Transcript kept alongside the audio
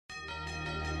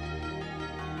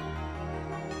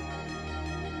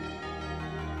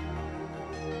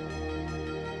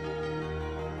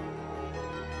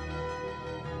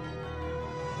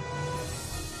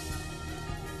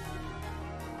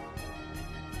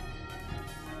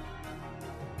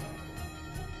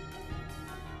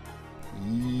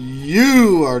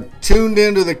You are tuned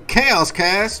into the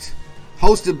ChaosCast,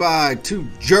 hosted by two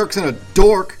jerks and a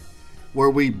dork, where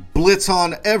we blitz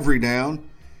on every down,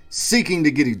 seeking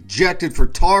to get ejected for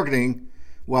targeting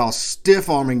while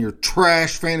stiff-arming your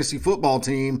trash fantasy football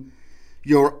team,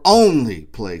 your only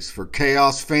place for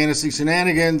chaos fantasy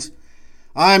shenanigans.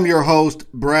 I'm your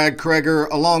host, Brad Kreger,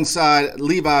 alongside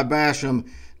Levi Basham,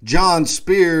 John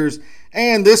Spears,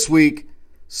 and this week,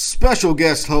 special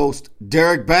guest host,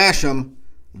 Derrick Basham,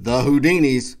 the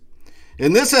Houdinis.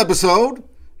 In this episode,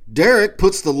 Derrick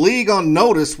puts the league on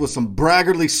notice with some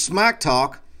braggartly smack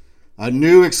talk. A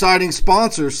new exciting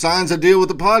sponsor signs a deal with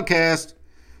the podcast.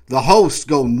 The hosts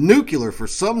go nuclear for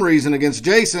some reason against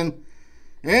Jason.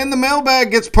 And the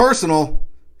mailbag gets personal.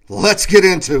 Let's get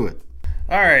into it.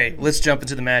 All right, let's jump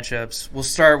into the matchups. We'll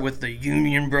start with the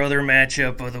Union Brother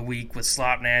matchup of the week with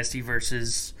Slop Nasty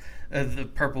versus the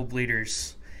Purple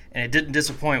Bleeders. And it didn't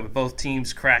disappoint with both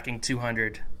teams cracking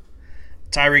 200.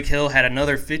 Tyreek Hill had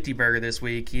another 50-burger this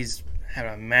week. He's had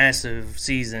a massive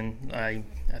season. I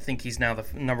think he's now the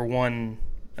number one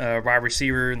wide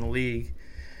receiver in the league.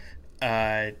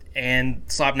 And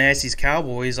Slop Nasty's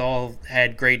Cowboys all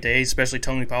had great days, especially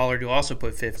Tony Pollard, who also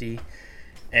put 50.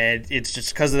 And it's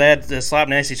just because of that, the Slop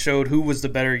Nasty showed who was the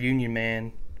better Union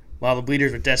man, while the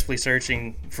Bleeders were desperately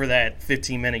searching for that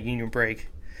 15-minute Union break.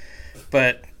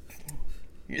 But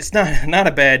it's not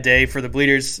a bad day for the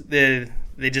Bleeders. They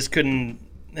just couldn't.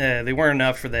 They weren't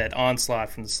enough for that onslaught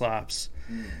from the Slops.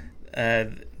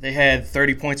 They had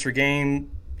 30 points per game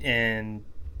and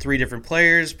three different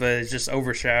players, but it's just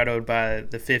overshadowed by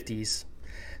the 50s.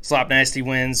 Slop Nasty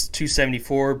wins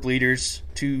 274, Bleeders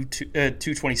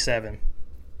 227.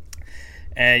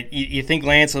 And you think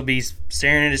Lance will be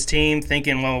staring at his team,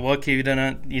 thinking, "Well, what can you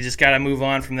do? You just got to move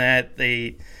on from that."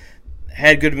 They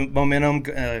had good momentum,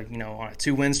 on a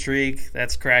 2-win streak.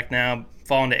 That's cracked now,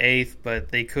 falling to 8th, but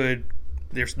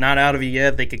they're not out of it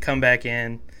yet. They could come back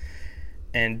in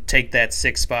and take that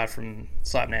 6th spot from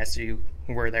Slop Nasty,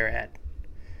 where they're at.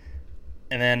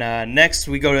 And then next,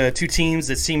 we go to two teams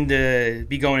that seem to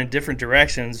be going in different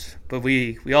directions, but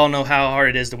we all know how hard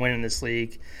it is to win in this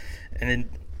league. And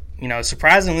then,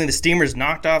 surprisingly, the Steamers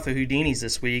knocked off the Houdinis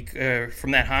this week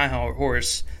from that high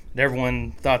horse that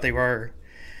everyone thought they were,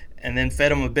 and then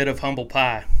fed them a bit of humble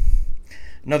pie.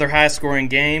 Another high-scoring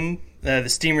game. The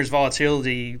Steamers'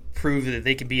 volatility proved that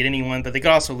they could beat anyone, but they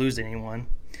could also lose to anyone.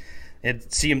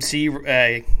 It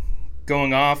CMC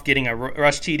going off, getting a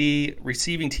rush TD,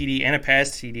 receiving TD, and a pass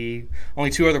TD.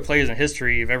 Only two other players in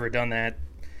history have ever done that,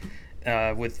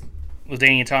 with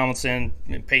Daniel Tomlinson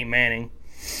and Peyton Manning.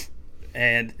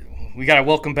 And we got to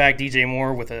welcome back DJ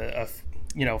Moore with a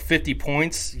 50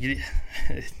 points.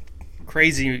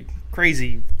 Crazy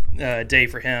day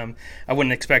for him. I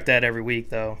wouldn't expect that every week,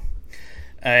 though.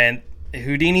 And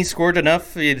Houdini scored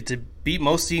enough to beat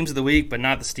most teams of the week, but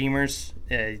not the Steamers.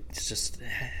 It just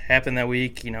happened that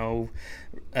week.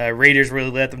 Raiders really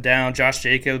let them down. Josh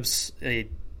Jacobs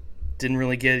didn't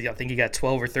really get. I think he got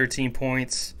 12 or 13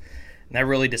 points, and that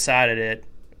really decided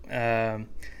it.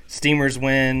 Steamers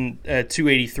win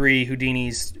 283.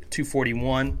 Houdini's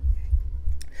 241.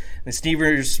 The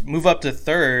Steamers move up to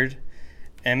 3rd.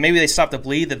 And maybe they stopped the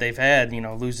bleed that they've had,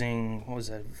 losing,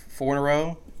 4 in a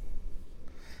row?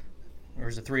 Or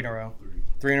is it 3 in a row?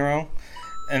 3 in a row?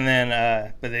 And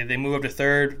then, but they move up to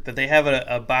 3rd. But they have a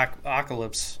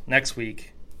apocalypse next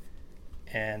week.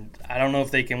 And I don't know if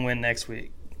they can win next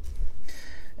week.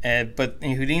 But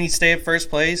Houdini stay at first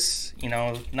place.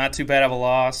 Not too bad of a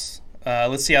loss.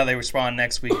 Let's see how they respond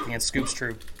next week against Scoop's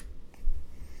Troop.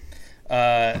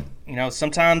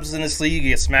 Sometimes in this league you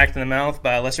get smacked in the mouth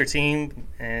by a lesser team.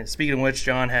 And speaking of which,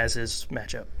 John has his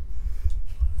matchup.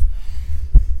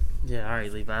 Yeah, all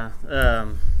right, Levi.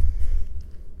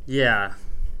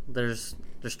 There's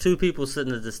two people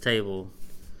sitting at this table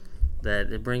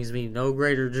that it brings me no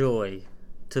greater joy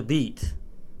to beat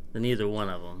than either one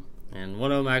of them. And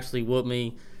one of them actually whooped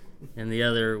me, and the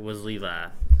other was Levi.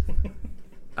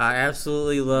 I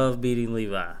absolutely love beating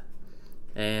Levi.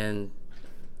 And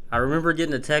I remember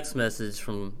getting a text message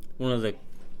from one of the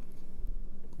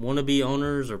wannabe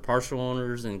owners or partial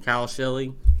owners in Kyle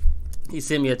Shelley. He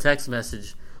sent me a text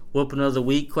message, whooping of the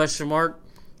week, ? Because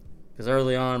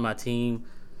early on my team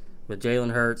with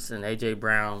Jalen Hurts and A.J.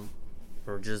 Brown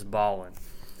were just balling.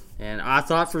 And I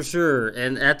thought for sure,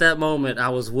 and at that moment I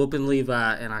was whooping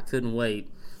Levi and I couldn't wait.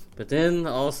 But then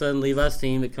all of a sudden Levi's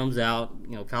team, it comes out,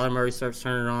 Kyler Murray starts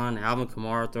turning on, Alvin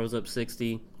Kamara throws up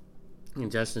 60,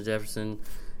 and Justin Jefferson,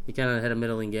 he kind of had a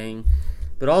middling game.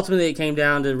 But ultimately, it came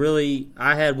down to really,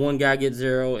 I had one guy get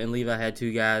 0, and Levi had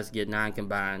 2 guys get 9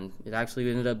 combined. It actually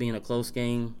ended up being a close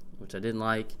game, which I didn't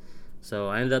like. So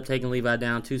I ended up taking Levi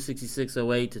down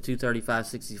 266.08 to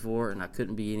 235.64, and I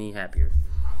couldn't be any happier.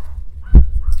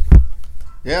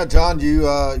 Yeah, John,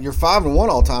 you're 5-1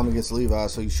 all time against Levi,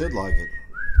 so you should like it.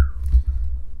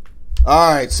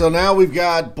 All right, so now we've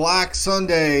got Black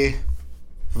Sunday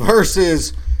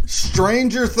versus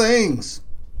Stranger Things,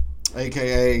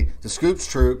 a.k.a. the Scoops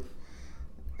Troop.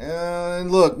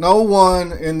 And look, no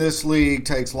one in this league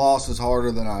takes losses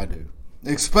harder than I do,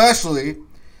 especially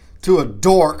to a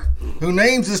dork who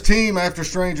names his team after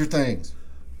Stranger Things.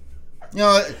 You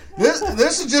know,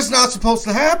 this is just not supposed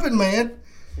to happen, man.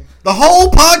 The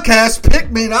whole podcast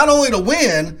picked me not only to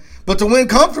win, but to win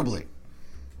comfortably.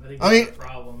 I mean,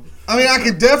 I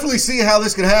can definitely see how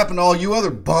this could happen to all you other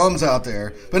bums out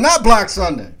there, but not Black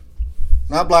Sunday.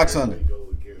 Not Black Sunday.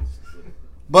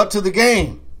 But to the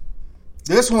game.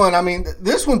 This one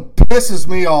pisses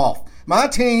me off. My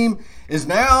team is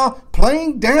now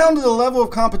playing down to the level of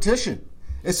competition.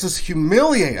 It's just a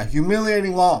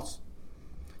humiliating loss.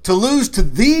 To lose to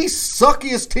the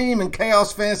suckiest team in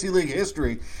Chaos Fantasy League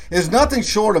history is nothing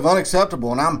short of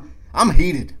unacceptable, and I'm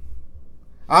heated.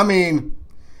 I mean,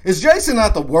 is Jason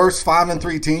not the worst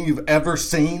 5-3 team you've ever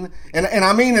seen? And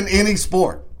I mean in any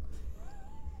sport.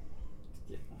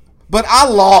 But I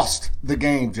lost the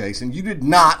game, Jason. You did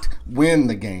not win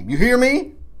the game. You hear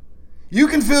me? You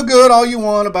can feel good all you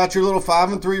want about your little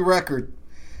 5-3 record,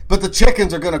 but the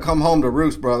chickens are going to come home to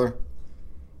roost, brother.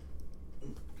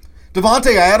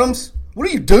 Devontae Adams, what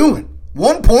are you doing?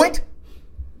 1 point?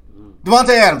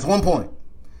 Devontae Adams, 1 point.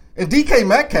 And DK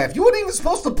Metcalf, you weren't even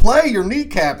supposed to play. Your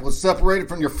kneecap was separated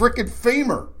from your frickin'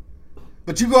 femur.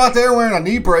 But you go out there wearing a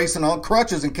knee brace and on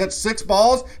crutches and catch 6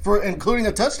 balls, for including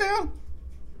a touchdown?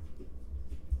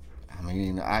 I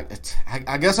mean, I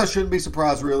guess I shouldn't be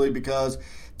surprised, really, because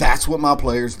that's what my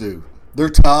players do. They're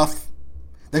tough.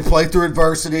 They play through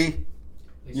adversity.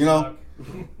 You know,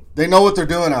 they know what they're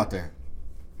doing out there.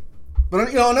 But,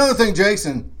 you know, another thing,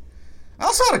 Jason,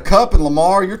 outside of Kupp and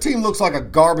Lamar, your team looks like a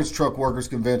garbage truck workers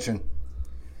convention.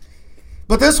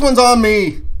 But this one's on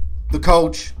me, the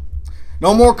coach.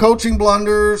 No more coaching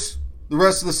blunders the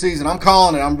rest of the season. I'm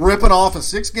calling it. I'm ripping off a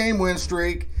 6-game win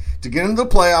streak to get into the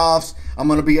playoffs. I'm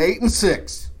going to be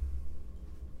 8-6.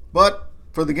 But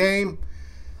for the game,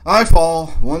 I fall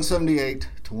 178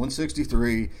 to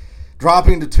 163,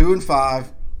 dropping to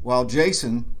 2-5, while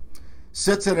Jason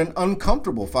sits at an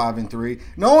uncomfortable 5-3,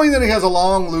 knowing that he has a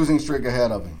long losing streak ahead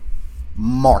of him.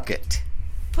 Mark it.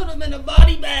 Put him in a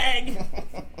body bag.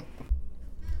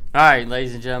 All right,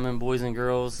 ladies and gentlemen, boys and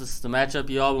girls, this is the matchup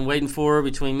you all been waiting for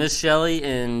between Miss Shelley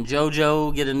and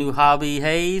JoJo. Get a new hobby,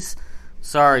 Hayes.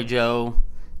 Sorry, Joe.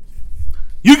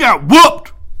 You got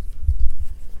whooped.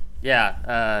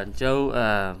 Yeah,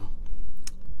 Joe.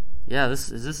 Yeah, is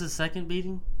this his second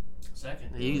beating?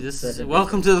 Second.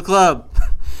 Welcome to the club.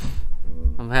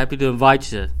 I'm happy to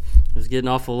invite you. It was getting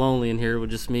awful lonely in here with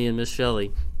just me and Miss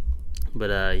Shelley.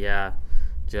 But, yeah,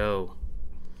 Joe.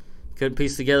 Couldn't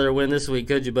piece together a win this week,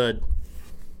 could you, bud?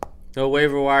 No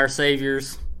waiver wire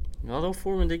saviors. Although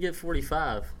Foreman did get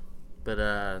 45. But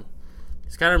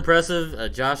it's kind of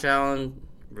impressive. Josh Allen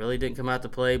really didn't come out to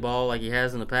play ball like he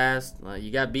has in the past.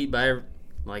 You got beat by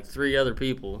like 3 other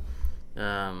people.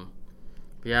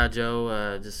 Yeah,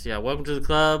 Joe, welcome to the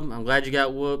club. I'm glad you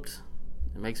got whooped.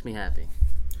 It makes me happy.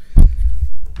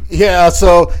 Yeah,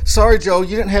 so, sorry, Joe,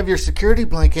 you didn't have your security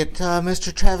blanket,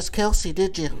 Mr. Travis Kelce,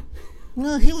 did you?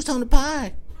 No, he was on the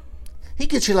pie. He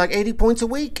gets you like 80 points a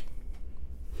week.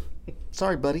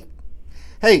 Sorry, buddy.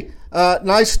 Hey,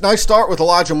 nice start with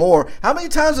Elijah Moore. How many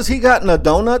times has he gotten a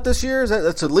donut this year?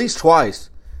 That's at least twice.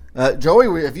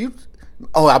 Joey, have you...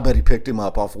 Oh, I bet he picked him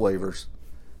up off waivers.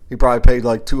 He probably paid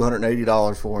like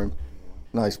 $280 for him.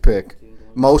 Nice pick.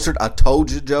 Mostert, I told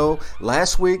you, Joe,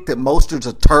 last week that Mostert's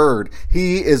a turd.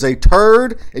 He is a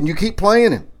turd, and you keep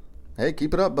playing him. Hey,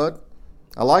 keep it up, bud.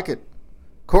 I like it.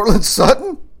 Cortland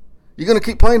Sutton? You going to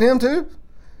keep playing him too?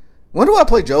 When do I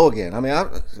play Joe again? I mean,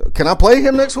 can I play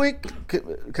him next week?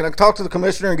 Can I talk to the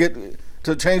commissioner and get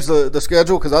to change the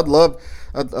schedule? Because I'd love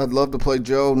to play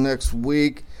Joe next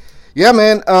week. Yeah,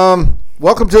 man.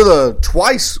 Welcome to the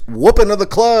twice whooping of the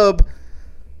club.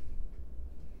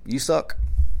 You suck.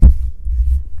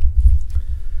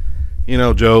 You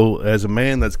know, Joe, as a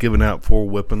man that's given out 4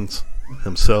 whippings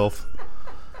himself,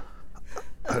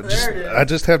 I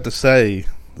just have to say,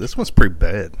 this one's pretty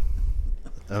bad.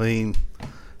 I mean,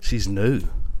 she's new.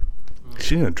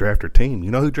 She didn't draft her team.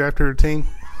 You know who drafted her team?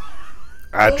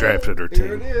 I drafted her team.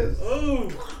 Here it is.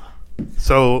 Oh.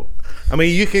 So, I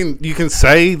mean, you can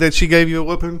say that she gave you a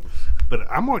whipping, but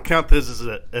I'm going to count this as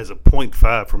a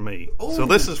 0.5 for me. Ooh. So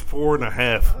this is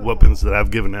 4.5 whippings that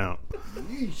I've given out.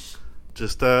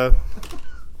 Just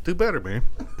Do better, man.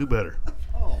 Do better.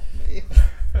 Oh, man.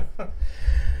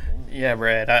 Yeah,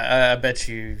 Brad. I bet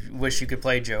you wish you could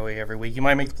play Joey every week. You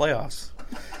might make the playoffs.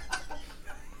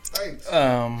 Thanks.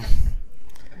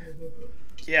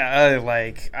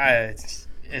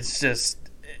 It's just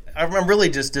I'm really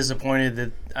just disappointed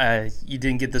that you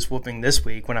didn't get this whooping this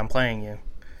week when I'm playing you.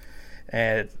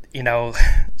 And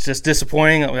it's just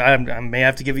disappointing. I may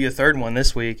have to give you a third one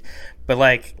this week, but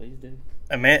Please do.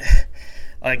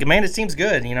 Amanda's team's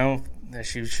good.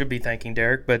 She should be thanking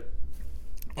Derrick, but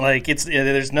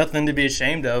there's nothing to be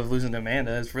ashamed of losing to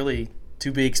Amanda. It's really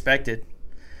to be expected.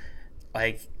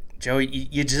 Joey,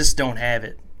 you just don't have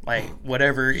it.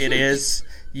 Whatever it is,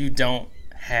 you don't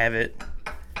have it.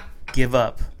 Give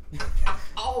up.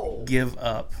 Oh. Give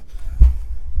up.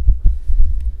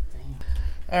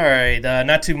 All right,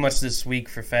 not too much this week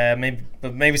for Fab.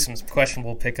 Maybe some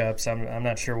questionable pickups. I'm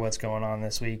not sure what's going on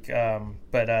this week.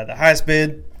 But the highest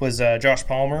bid was Josh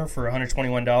Palmer for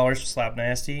 $121 for Slap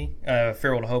Nasty.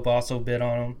 Farrell to Hope also bid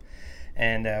on him.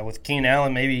 And with Keenan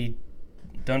Allen maybe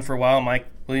done for a while, Mike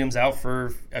Williams out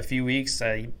for a few weeks.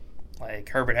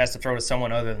 Herbert has to throw to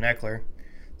someone other than Eckler.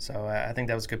 So I think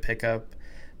that was a good pickup.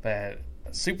 But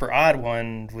a super odd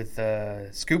one with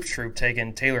Scoops Troop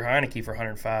taking Taylor Heineke for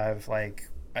 $105.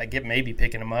 I get maybe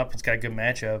picking him up. It's got a good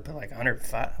matchup, but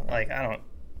 $105.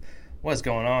 What's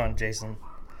going on, Jason?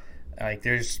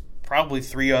 There's probably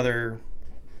 3 other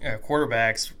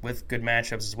quarterbacks with good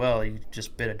matchups as well. You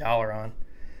just bid $1 on.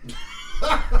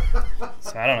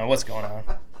 So I don't know what's going on.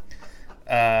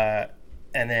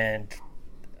 And then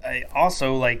I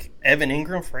also Evan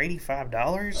Ingram for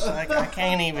 $85. I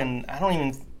can't even. I don't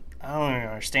even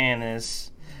understand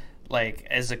this.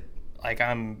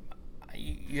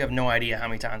 You have no idea how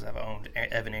many times I've owned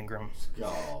Evan Ingram.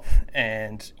 Oh.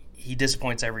 And he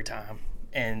disappoints every time.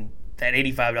 And that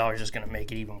 $85 is just going to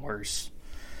make it even worse.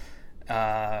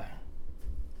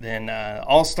 Then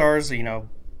All-Stars, they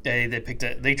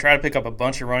try to pick up a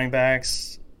bunch of running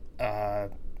backs,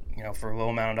 for a low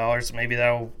amount of dollars. Maybe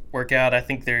that'll work out. I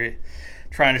think they're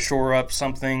trying to shore up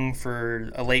something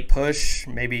for a late push,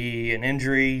 maybe an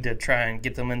injury to try and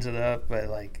get them into but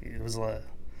it was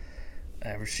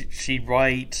Rashad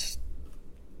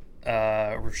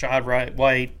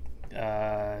White,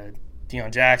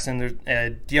 Deion Jackson.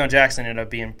 Deion Jackson ended up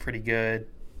being pretty good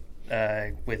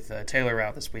with Taylor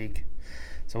out this week.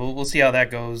 So we'll see how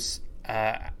that goes.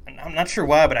 I'm not sure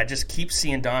why, but I just keep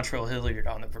seeing Dontrell Hilliard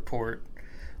on the report.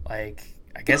 I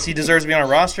guess he deserves to be on a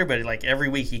roster, but every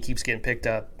week he keeps getting picked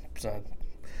up. So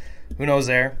who knows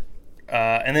there?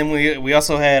 And then we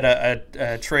also had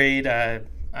a trade. I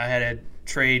had a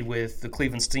trade with the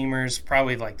Cleveland Steamers,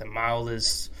 probably the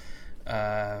mildest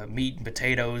meat and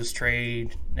potatoes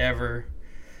trade ever.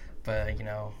 But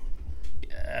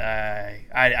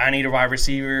I need a wide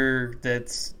receiver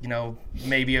that's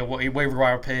maybe a waiver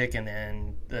wire pick, and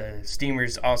then the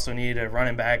Steamers also need a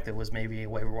running back that was maybe a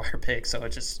waiver wire pick. So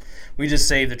we just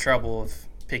saved the trouble of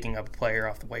picking up a player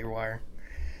off the waiver wire.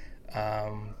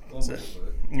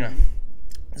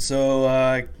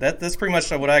 So that's pretty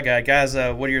much what I got, guys.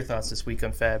 What are your thoughts this week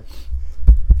on Fab?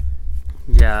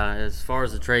 Yeah, as far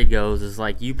as the trade goes, it's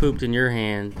you pooped in your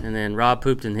hand, and then Rob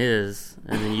pooped in his,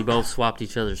 and then you both swapped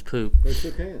each other's poop. They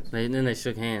shook hands. Then they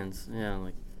shook hands. Yeah,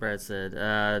 like Brad said.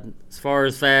 As far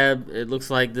as Fab, it looks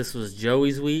like this was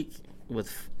Joey's week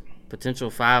with potential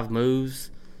 5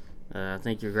 moves. I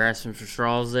think you're grasping for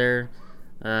straws there.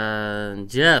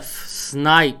 Jeff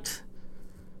sniped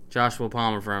Joshua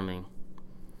Palmer from me.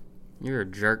 You're a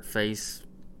jerk face.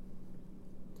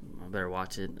 I better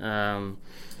watch it.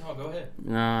 Go ahead.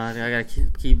 No, I gotta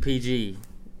keep PG.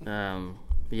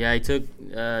 He took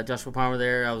Joshua Palmer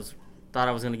there. Thought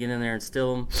I was gonna get in there and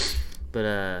steal him,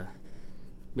 but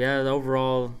the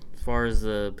overall, as far as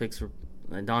the picks for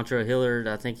Dontrell Hilliard,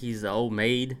 I think he's the old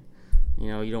maid. You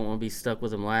don't want to be stuck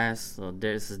with him last. So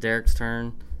this is Derrick's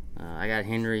turn. I got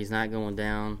Henry. He's not going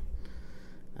down.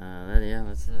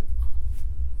 That's it.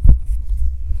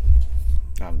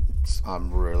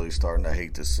 I'm really starting to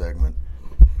hate this segment.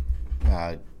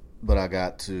 But I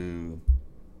got to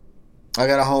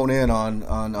hone in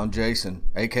on Jason,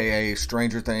 aka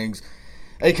Stranger Things,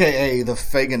 aka the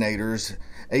Faganators,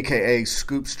 aka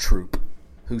Scoops Troop,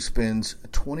 who spends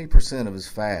 20% of his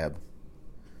fab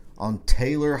on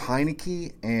Taylor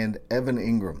Heineke and Evan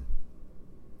Ingram.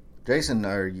 Jason,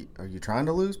 are you trying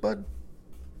to lose, bud?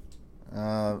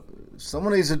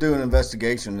 Someone needs to do an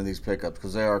investigation into these pickups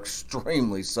because they are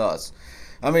extremely sus.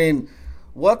 I mean,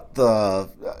 what the...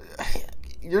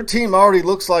 Your team already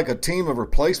looks like a team of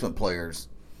replacement players.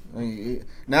 I mean,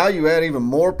 now you add even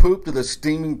more poop to the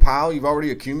steaming pile you've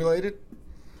already accumulated?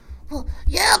 Well,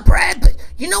 yeah, Brad, but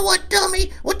you know what,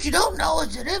 dummy? What you don't know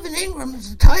is that Evan Ingram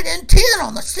is the tight end 10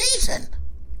 on the season.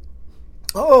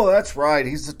 Oh, that's right.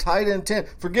 He's the tight end 10.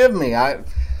 Forgive me. I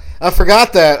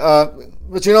forgot that.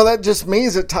 But, that just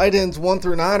means that tight ends 1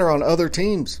 through 9 are on other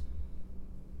teams.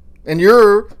 And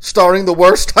you're starting the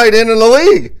worst tight end in the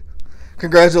league.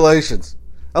 Congratulations.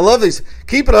 I love these.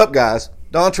 Keep it up, guys.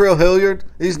 Dontrell Hilliard,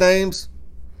 these names,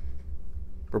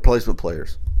 replacement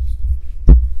players.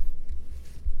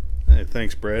 Hey,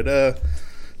 thanks, Brad.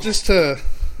 Just to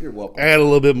You're welcome. add a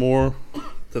little bit more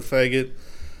to Faggot,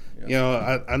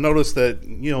 I noticed that,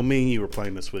 me and you were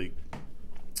playing this week,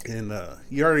 and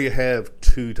you already have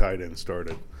 2 tight ends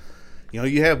started.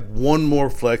 You have 1 more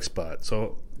flex spot.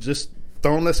 So just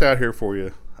throwing this out here for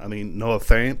you. I mean, Noah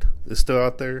Fant is still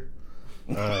out there.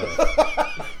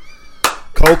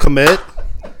 Cole Kmet,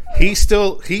 he's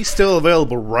still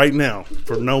available right now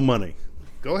for no money.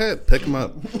 Go ahead, pick him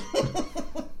up.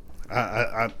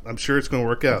 I'm sure it's going to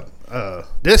work out.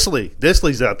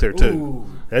 Disley's out there too. Ooh.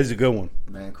 That's a good one.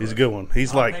 Man, he's a good one.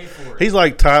 He's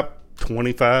like top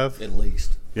 25 at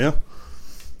least. Yeah.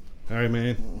 All right,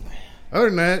 man.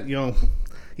 Other than that,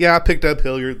 I picked up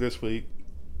Hilliard this week.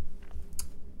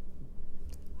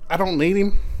 I don't need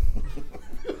him.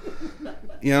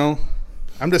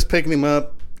 I'm just picking him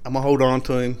up. I'm going to hold on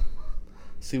to him,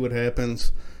 see what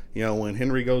happens. When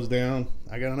Henry goes down,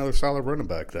 I got another solid running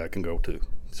back that I can go to.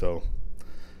 So,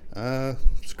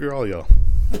 screw all y'all.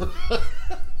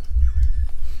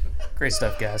 Great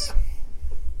stuff, guys.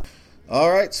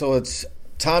 All right, so it's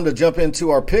time to jump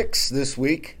into our picks this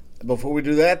week. Before we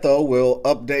do that, though, we'll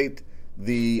update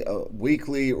the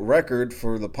weekly record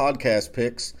for the podcast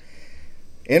picks.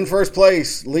 In first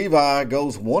place, Levi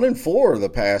goes 1-4 the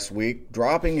past week,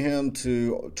 dropping him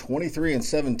to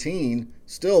 23-17,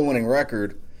 still a winning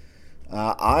record.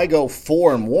 I go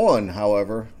 4-1,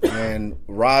 however, and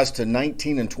rise to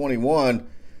 19-21,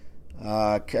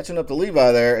 catching up to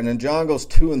Levi there. And then John goes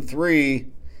 2-3.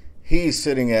 He's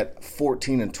sitting at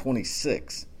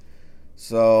 14-26.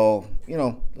 So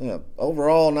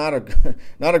overall, not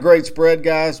a great spread,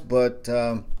 guys, but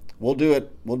we'll do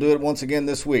it. We'll do it once again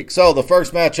this week. So the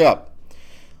first matchup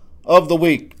of the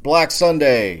week, Black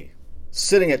Sunday,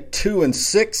 sitting at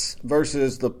 2-6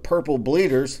 versus the Purple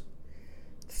Bleeders.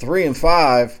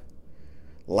 3-5.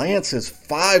 Lance is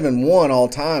 5-1 all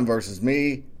time versus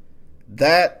me.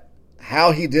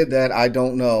 How he did that, I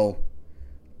don't know.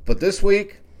 But this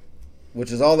week,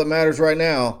 which is all that matters right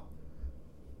now,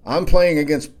 I'm playing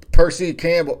against Paris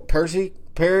Campbell.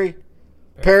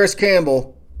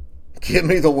 Give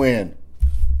me the win.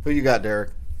 Who you got,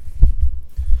 Derek?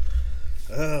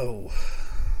 Oh,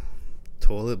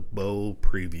 toilet bowl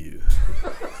preview.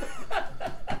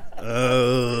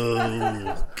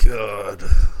 Oh, God.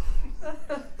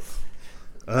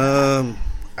 I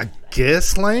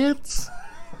guess Lance?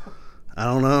 I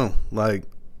don't know. I'm going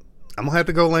to have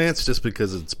to go Lance just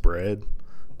because it's bread,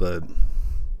 but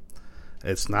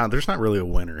there's not really a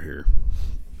winner here.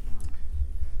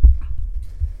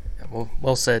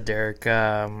 Well said, Derek.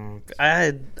 I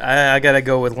got to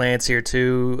go with Lance here,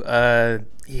 too.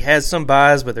 He has some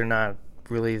buys, but they're not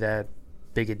really that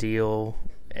big a deal.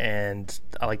 And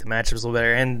I like the matchups a little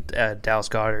better. And Dallas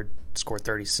Goedert scored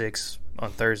 36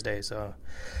 on Thursday, so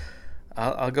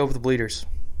I'll go with the Bleeders.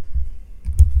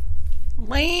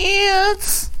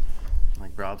 Lance!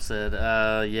 Like Rob said,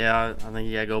 I think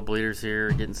you got to go Bleeders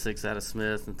here, getting 6 out of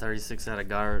Smith and 36 out of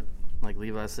Goddard, like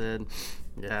Levi said.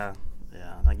 Yeah,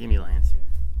 now give me Lance here.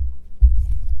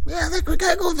 Yeah, I think we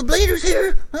got to go with the Bleeders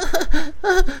here.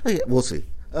 Yeah, we'll see.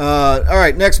 All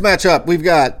right, next matchup, we've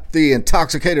got the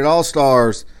Intoxicated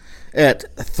All-Stars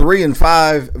at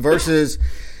 3-5 versus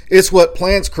It's What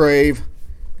Plants Crave,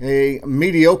 a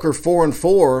mediocre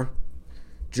 4-4.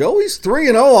 Joey's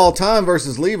 3-0 all time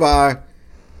versus Levi,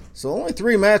 so only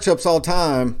 3 matchups all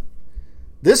time.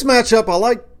 This matchup, I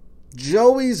like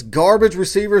Joey's garbage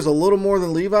receivers a little more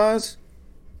than Levi's.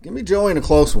 Give me Joey in a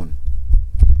close one.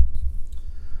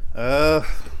 Yeah,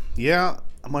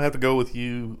 I'm going to have to go with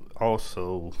you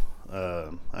also. I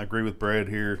agree with Brad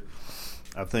here.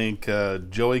 I think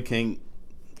Joey can't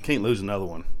lose another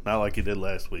one, not like he did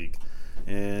last week.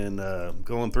 And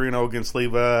going 3-0 against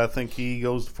Levi, I think he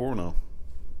goes to 4-0.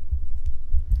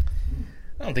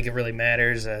 I don't think it really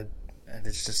matters.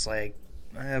 It's just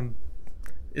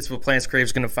It's What Plants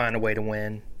Crave's going to find a way to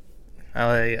win.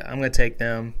 I'm going to take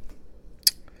them.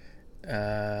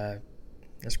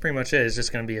 That's pretty much it. It's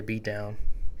just going to be a beatdown.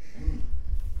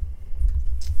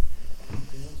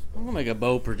 I'm going to make a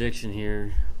bold prediction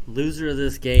here. Loser of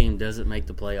this game doesn't make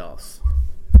the playoffs.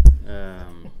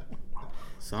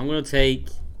 So I'm going to take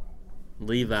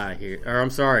Levi here. Or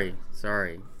I'm sorry.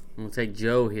 I'm going to take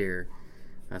Joe here.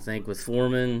 I think with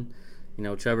Foreman,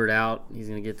 Chubbard out, he's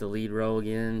going to get the lead role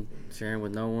again, sharing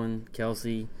with no one.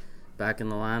 Kelsey back in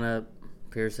the lineup.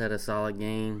 Pierce had a solid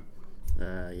game.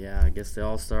 I guess the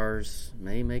All-Stars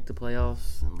may make the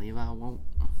playoffs, and Levi won't.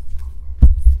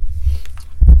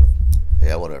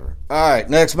 Yeah, whatever. All right,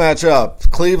 next matchup.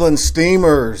 Cleveland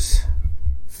Steamers,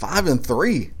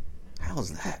 5-3.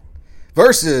 How's that?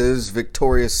 Versus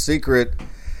Victoria's Secret,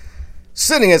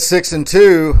 sitting at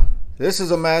 6-2. This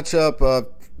is a matchup of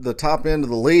the top end of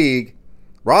the league.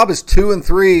 Rob is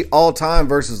 2-3 all time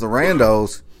versus the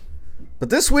Randos. But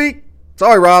this week,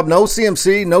 sorry, Rob, no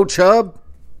CMC, no Chubb.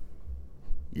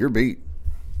 You're beat.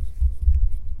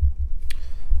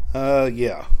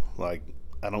 Yeah.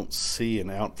 I don't see an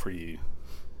out for you.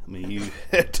 I mean, you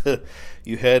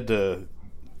had to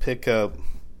pick up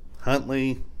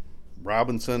Huntley,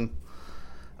 Robinson.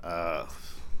 I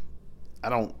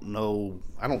don't know.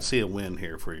 I don't see a win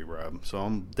here for you, Rob. So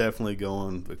I'm definitely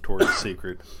going Victoria's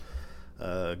Secret.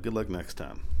 Good luck next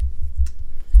time.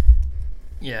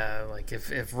 Yeah,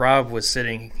 if Rob was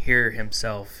sitting here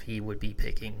himself, he would be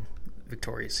picking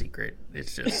Victoria's Secret.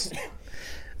 It's just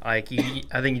I think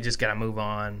you just got to move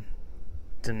on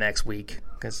to next week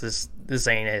because this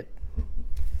ain't it.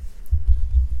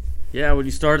 Yeah, when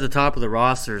you start at the top of the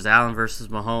rosters, Allen versus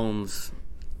Mahomes,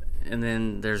 and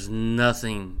then there's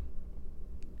nothing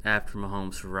after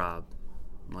Mahomes for Rob.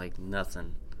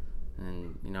 Nothing.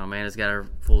 And, Amanda's got her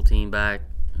full team back.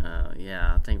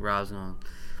 I think Rob's not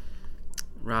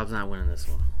winning this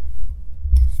one.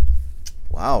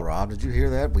 Wow, Rob, did you hear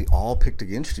that? We all picked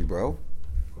against you, bro.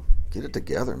 Get it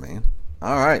together, man.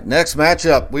 All right, next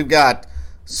matchup, we've got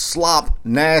Slop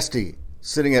Nasty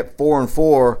sitting at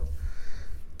 4-4,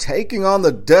 taking on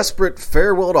the desperate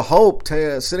Farewell to Hope,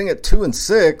 sitting at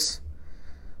 2-6.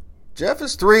 Jeff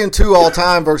is 3-2 all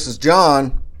time versus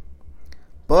John,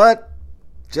 but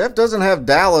Jeff doesn't have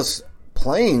Dallas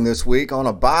playing this week on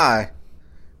a bye.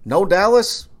 No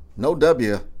Dallas, no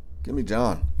W. Give me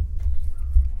John.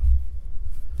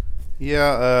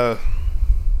 Yeah,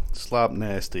 Slop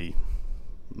Nasty.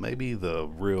 Maybe the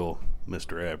real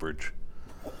Mr. Average.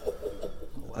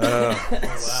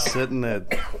 Sitting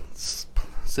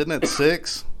at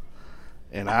 6,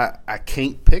 and I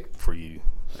can't pick for you.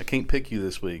 I can't pick you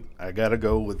this week. I got to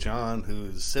go with John, who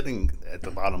is sitting at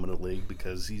the bottom of the league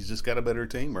because he's just got a better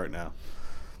team right now.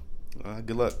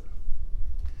 Good luck.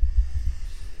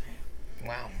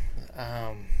 Wow.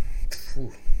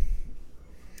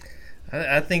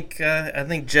 I think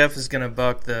Jeff is going to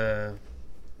buck the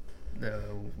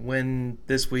win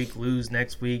this week, lose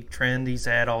next week trend he's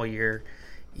had all year.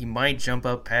 He might jump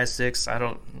up past 6.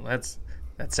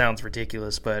 That sounds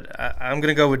ridiculous, but I'm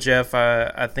going to go with Jeff.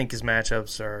 I think his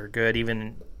matchups are good,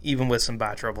 even with some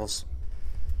bye troubles.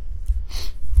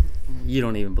 You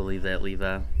don't even believe that,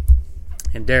 Levi.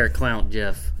 And Derek clowned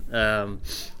Jeff.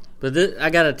 But I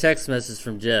got a text message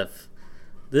from Jeff.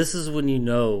 This is when you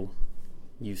know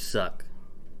you suck.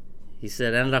 He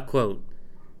said, and I quote,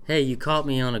 "Hey, you caught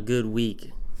me on a good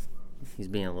week." He's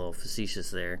being a little facetious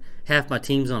there. "Half my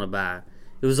team's on a bye.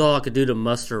 It was all I could do to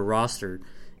muster a roster.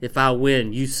 If I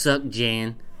win, you suck,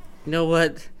 Jan." You know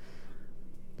what?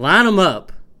 Line them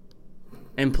up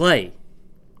and play.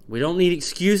 We don't need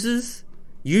excuses.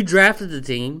 You drafted the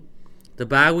team. The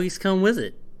bye weeks come with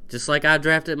it. Just like I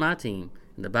drafted my team.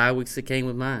 And the bye weeks that came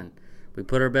with mine. We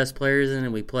put our best players in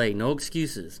and we play. No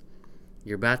excuses.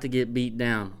 You're about to get beat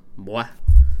down, boy.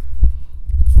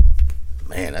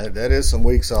 Man, that is some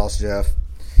weak sauce, Jeff.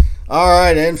 All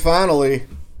right, and finally,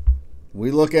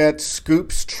 we look at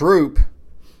Scoop's Troop,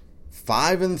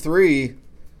 5-3,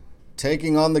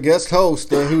 taking on the guest host,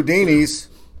 the Houdinis,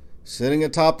 sitting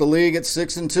atop the league at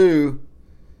 6-2.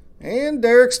 And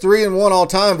Derek's 3-1 all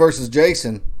time versus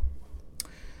Jason.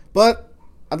 But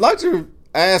I'd like to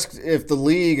ask if the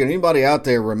league and anybody out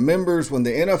there remembers when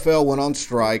the NFL went on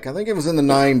strike. I think it was in the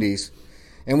 90s,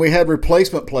 and we had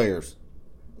replacement players,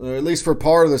 or at least for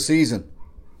part of the season.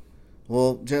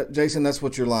 Well, Jason, that's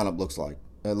what your lineup looks like.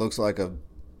 It looks like a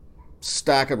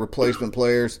stack of replacement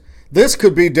players. This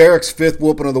could be Derek's 5th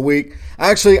whooping of the week.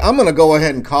 Actually, I'm going to go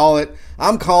ahead and call it.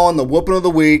 I'm calling the whooping of the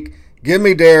week. Give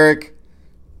me Derek.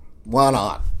 Why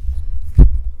not?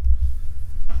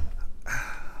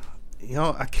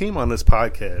 I came on this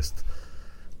podcast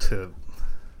to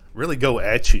really go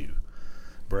at you,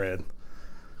 Brad.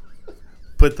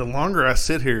 But the longer I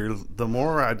sit here, the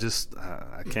more I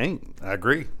can't. I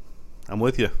agree. I'm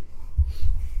with you.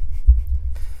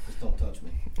 Just don't touch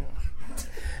me.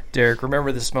 Derek,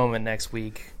 remember this moment next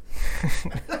week.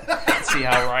 See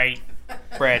how right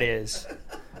Brad is.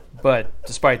 But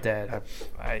despite that,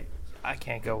 I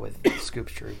can't go with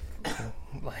Scoop's Troop.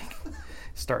 like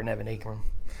starting Evan Ingram.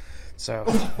 So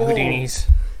Houdinis.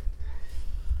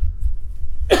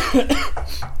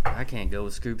 I can't go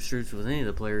with Scoop Stroots with any of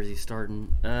the players he's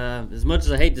starting. As much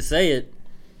as I hate to say it,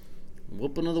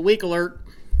 whooping of the week alert.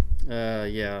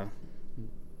 Yeah.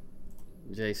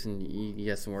 Jason, you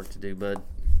got some work to do, bud.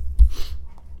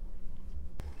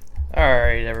 All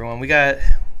right, everyone. I'd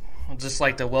just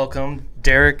like to welcome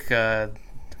Derrick,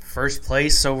 first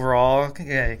place overall,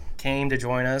 came to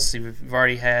join us. We've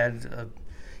already had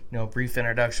a brief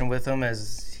introduction with him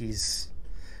as he's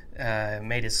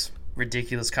made his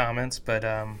ridiculous comments, but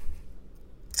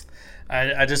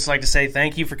I'd just like to say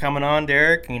thank you for coming on,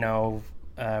 Derrick.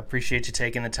 Appreciate you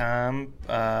taking the time.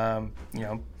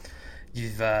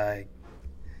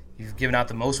 You've given out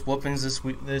the most whoopings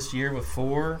this year with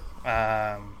 4.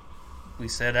 We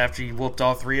said after you whooped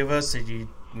all 3 of us that we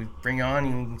bring on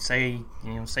and say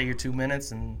your 2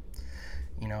 minutes and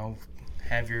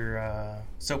have your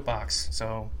soapbox.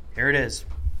 So here it is.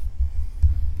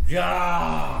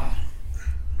 Yeah.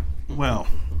 Well,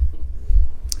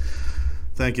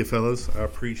 thank you, fellas. I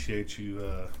appreciate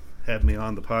you having me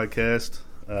on the podcast.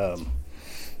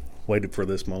 Waited for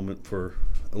this moment for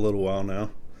a little while now.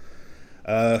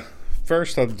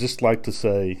 First, I'd just like to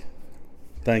say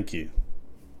thank you,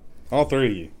 all 3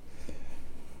 of you.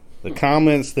 The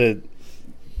comments that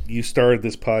you started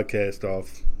this podcast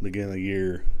off the beginning of the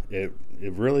year, it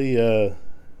really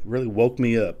woke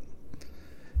me up.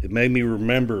 It made me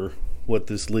remember what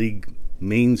this league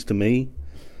means to me,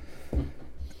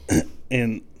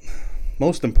 and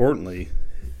most importantly,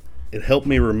 it helped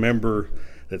me remember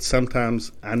that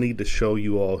sometimes I need to show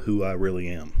you all who I really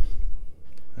am.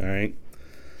 All right?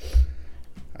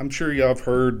 I'm sure y'all have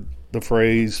heard the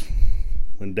phrase,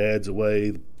 when Dad's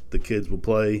away, the kids will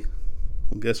play.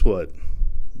 Well, guess what?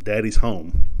 Daddy's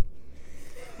home.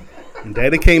 And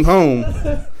Daddy came home,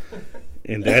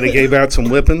 and Daddy gave out some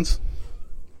whippings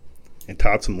and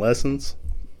taught some lessons.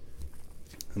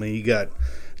 I mean, you got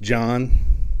John.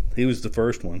 He was the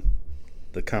first one,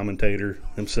 the commentator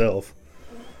himself.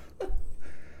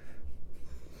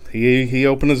 He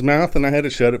opened his mouth, and I had to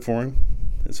shut it for him.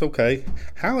 It's okay.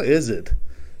 How is it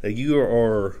that you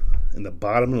are in the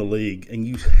bottom of the league and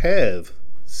you have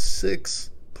 6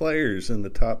 players in the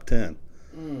top 10?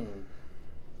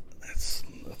 That's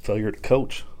a failure to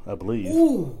coach, I believe.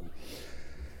 Ooh.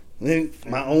 And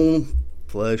my own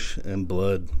flesh and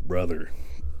blood brother.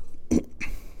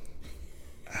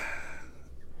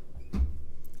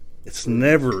 It's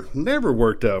never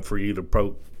worked out for you to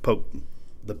poke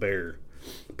the bear,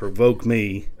 provoke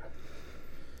me.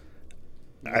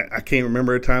 I can't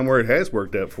remember a time where it has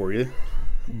worked out for you,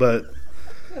 but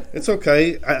it's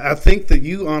okay. I think that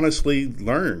you honestly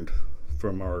learned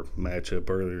from our matchup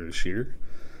earlier this year.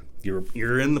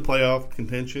 You're in the playoff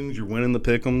contentions. You're winning the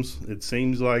pick'ems. It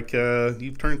seems like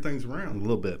you've turned things around a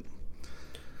little bit.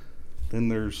 Then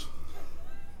there's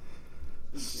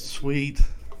sweet,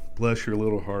 bless your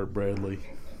little heart, Bradley,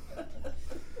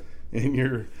 in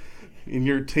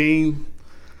your team.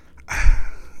 I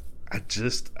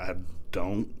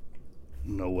don't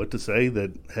know what to say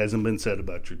that hasn't been said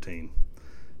about your team.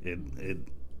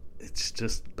 It's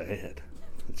just bad.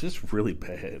 It's just really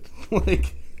bad.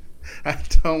 Like, I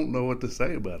don't know what to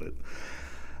say about it.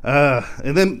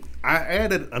 And then I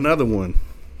added another one.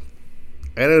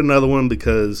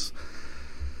 Because,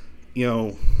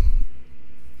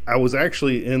 I was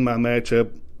actually in my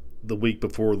matchup the week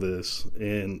before this,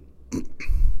 and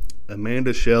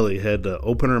Amanda Shelley had to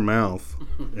open her mouth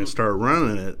and start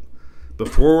running it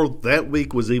before that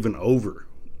week was even over.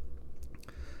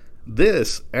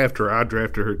 This, after I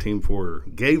drafted her team for her,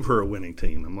 gave her a winning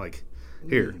team. I'm like,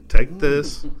 here, take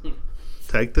this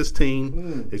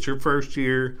team. It's your first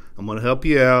year. I'm going to help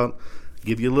you out,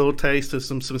 give you a little taste of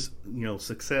some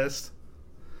success,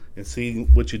 and see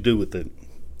what you do with it.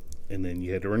 And then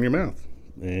you had to run your mouth.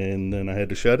 And then I had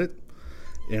to shut it.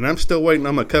 And I'm still waiting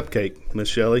on my cupcake, Miss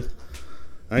Shelley.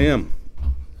 I am.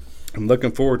 I'm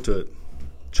looking forward to it.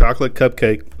 Chocolate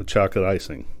cupcake with chocolate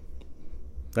icing.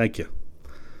 Thank you.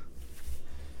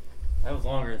 That was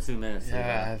longer than 2 minutes.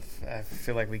 Yeah, I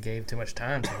feel like we gave too much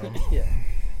time to him.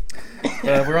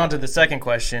 Yeah. We're on to the second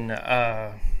question.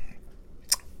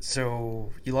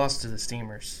 So you lost to the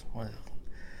Steamers.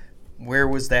 Where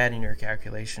was that in your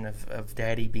calculation of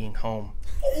Daddy being home?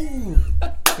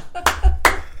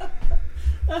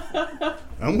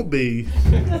 I'm going to be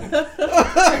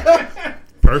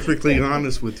perfectly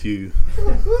honest with you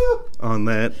on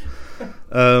that.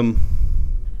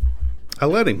 I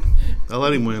let him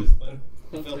win.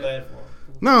 I feel bad for him.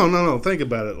 No. Think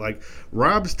about it. Like,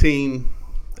 Rob's team,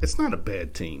 it's not a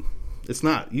bad team. It's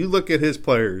not. You look at his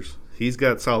players. He's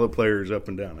got solid players up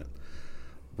and down it.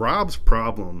 Rob's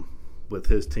problem with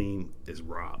his team is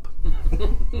Rob.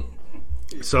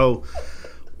 So,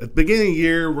 at the beginning of the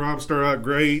year, Rob started out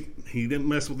great. He didn't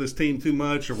mess with his team too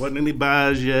much. There wasn't any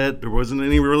buys yet. There wasn't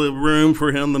any really room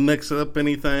for him to mix up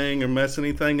anything or mess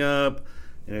anything up.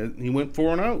 And he went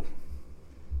 4-0.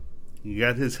 He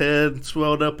got his head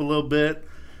swelled up a little bit.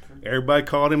 Everybody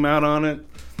called him out on it.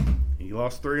 He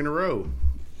lost 3 in a row.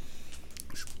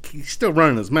 He's still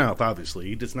running his mouth, obviously.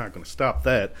 He's just not going to stop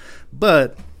that.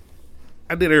 But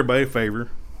I did everybody a favor.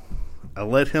 I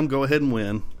let him go ahead and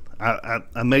win.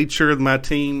 I made sure that my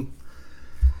team,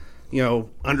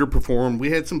 underperformed.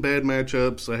 We had some bad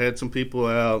matchups. I had some people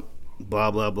out,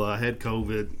 blah, blah, blah. I had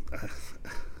COVID.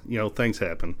 Things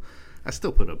happen. I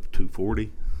still put up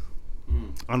 240.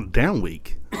 On a down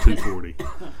week, 240.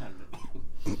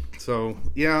 So,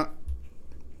 yeah,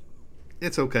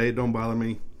 it's okay. It don't bother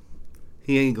me.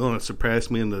 He ain't going to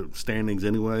surpass me in the standings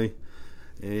anyway.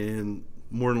 And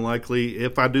more than likely,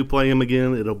 if I do play him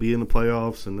again, it'll be in the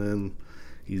playoffs, and then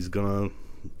he's going to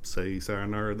say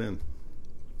sayonara then.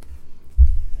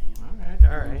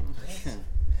 All right.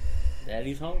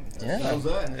 Daddy's home. Yeah. How's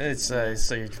that? It's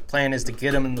so your plan is to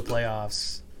get him in the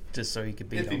playoffs, just so he could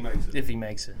beat him if he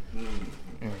makes it.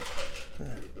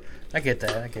 I get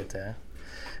that.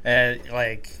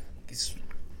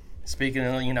 Speaking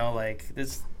of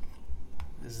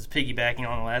this is piggybacking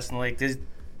on the last one. There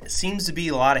seems to be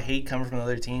a lot of hate coming from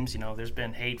other teams. There's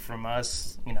been hate from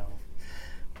us.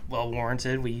 Well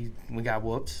warranted. We got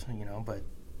whooped. But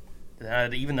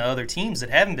even the other teams that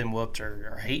haven't been whooped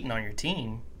are hating on your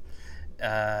team.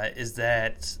 Is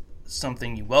that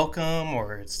something you welcome,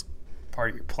 or it's part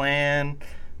of your plan?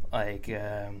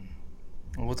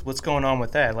 What's going on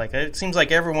with that? It seems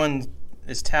like everyone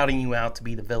is touting you out to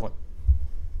be the villain.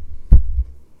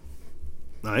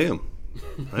 I am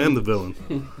the villain.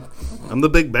 I'm the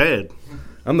big bad.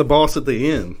 I'm the boss at the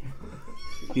end.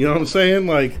 You know what I'm saying?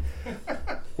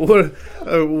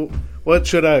 What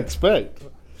should I expect?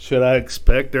 Should I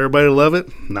expect everybody to love it?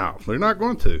 No, they're not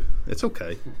going to. It's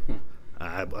okay.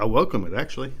 I welcome it,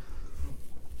 actually.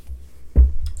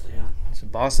 It's the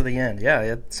boss of the end.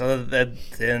 Yeah. So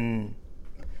then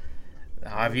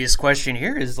the obvious question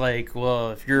here is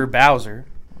if you're Bowser,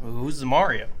 who's the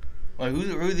Mario?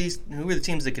 Who are the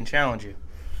teams that can challenge you?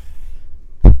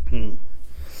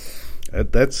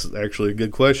 That's actually a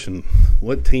good question.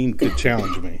 What team could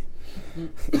challenge me?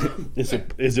 Is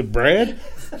it Brad?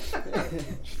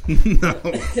 No,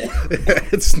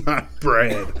 it's not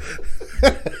Brad.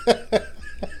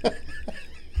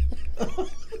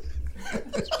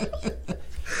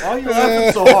 Why are you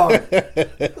laughing so hard?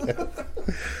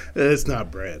 It's not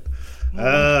Brad.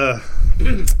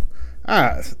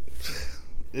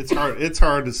 It's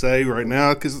hard to say right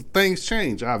now because things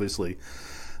change, obviously.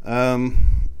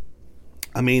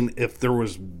 If there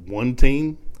was one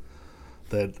team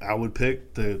that I would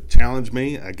pick to challenge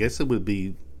me, I guess it would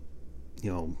be,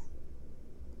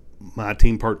 my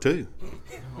team part 2.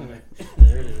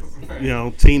 There it is.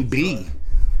 Team B.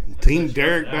 Team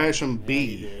Derrick Basham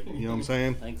B. You know what I'm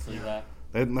saying? Thanks, Levi.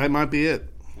 That might be it.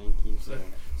 Thank you, sir.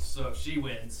 So if she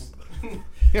wins,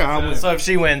 Yeah, so if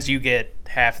she wins, you get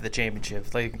half of the championship.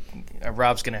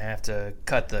 Rob's gonna have to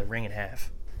cut the ring in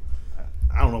half.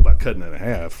 I don't know about cutting it in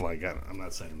half. I'm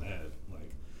not saying that.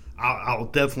 I'll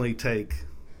definitely take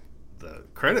the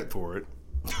credit for it,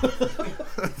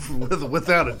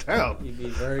 without a doubt. You'd be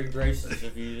very gracious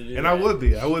if you did. And I would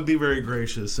be. I would be very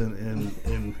gracious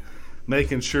in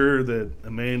making sure that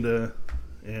Amanda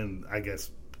and I guess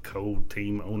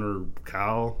co-team owner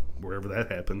Kyle, wherever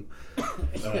that happened,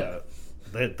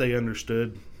 that they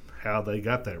understood how they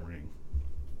got that ring.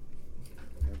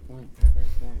 Fair point.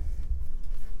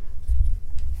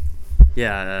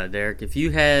 Yeah, Derek, if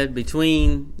you had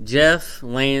between Jeff,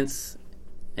 Lance,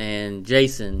 and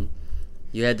Jason,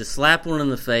 you had to slap one in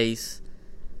the face,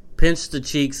 pinch the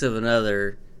cheeks of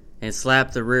another, and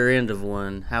slap the rear end of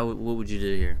one, what would you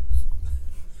do here?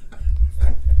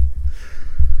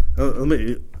 Let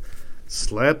me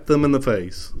slap them in the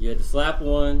face. You had to slap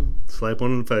one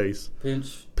in the face.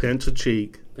 Pinch a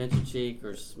cheek. Pinch a cheek,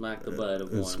 or smack the butt of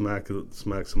And one.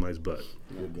 smack somebody's butt.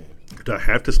 Good game. Do I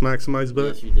have to smack somebody's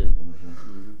butt? Yes, you did.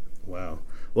 Wow.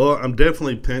 Well, I'm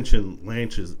definitely pinching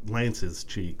Lance's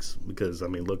cheeks because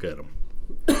look at them.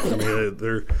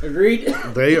 They're Agreed.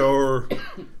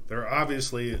 They're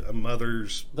obviously a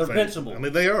mother's. They're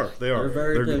pinchable. They are. They're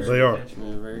very pinchable. They are.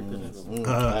 They're very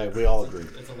pinchable. We all agree.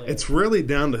 It's really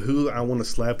down to who I want to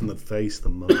slap in the face the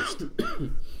most.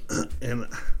 And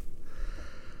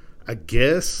I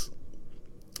guess,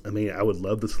 I would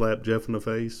love to slap Jeff in the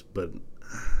face, but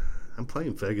I'm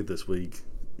playing Faggot this week,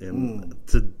 and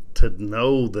to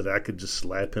know that I could just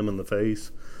slap him in the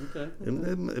face,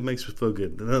 it makes me feel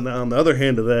good. And then on the other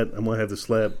hand of that, I'm gonna have to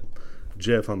slap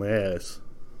Jeff on the ass.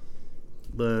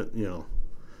 But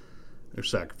there's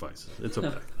sacrifices. It's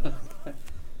okay.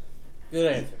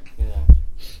 Good answer.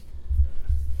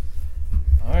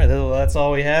 All right, that's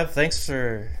all we have. Thanks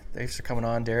for coming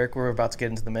on, Derrick. We're about to get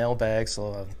into the mailbag,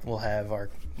 so we'll have our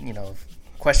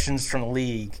questions from the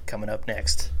league coming up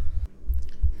next.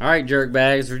 All right, jerk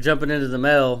bags. We're jumping into the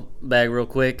mailbag real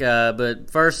quick, but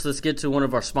first, let's get to one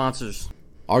of our sponsors.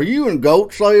 Are you in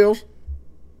goat sales?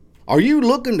 Are you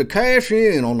looking to cash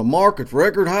in on the market's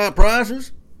record high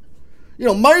prices?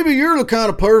 Maybe you're the kind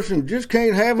of person who just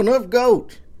can't have enough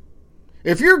goats.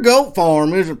 If your goat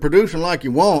farm isn't producing like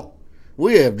you want,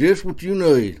 we have just what you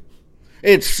need.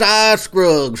 It's Cy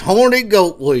Scruggs Horny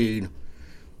Goat Weed.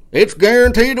 It's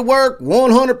guaranteed to work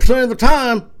 100% of the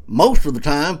time, most of the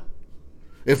time.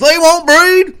 If they won't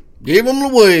breed, give them the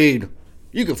weed.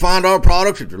 You can find our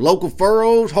products at your local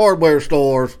Furrows hardware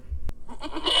stores. All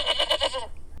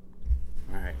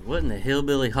right, what in the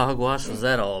hillbilly hogwash was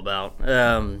that all about?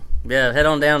 Head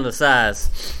on down to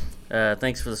Size.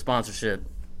 Thanks for the sponsorship.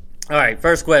 All right,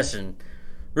 first question.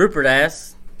 Rupert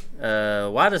asks,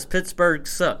 why does Pittsburgh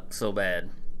suck so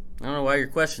bad? I don't know why your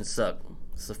questions suck.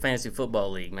 It's a fantasy football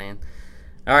league, man.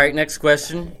 All right, next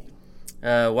question.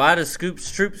 Why does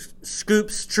Scoops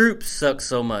Troops suck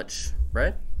so much?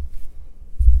 Brad?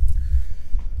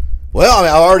 Well, I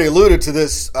already alluded to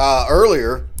this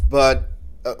earlier, but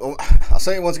I'll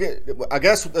say it once again. I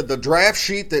guess the draft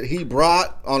sheet that he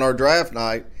brought on our draft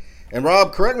night, and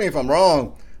Rob, correct me if I'm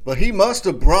wrong, but he must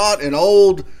have brought an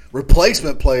old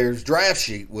replacement players draft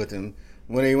sheet with him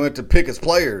when he went to pick his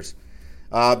players.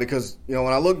 Because, when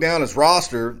I look down his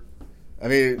roster, I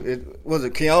mean, was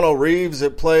it Keanu Reeves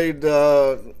that played,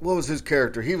 what was his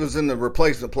character? He was in the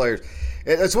replacement players.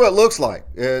 That's what it looks like.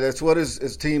 That's what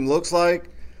his team looks like.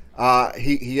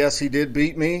 He did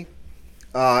beat me.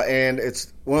 And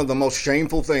it's one of the most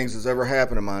shameful things that's ever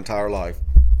happened in my entire life.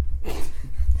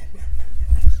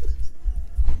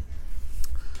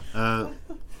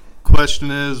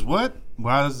 Question is, why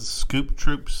does Scoop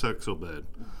Troop suck so bad?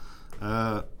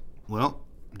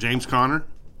 James Conner,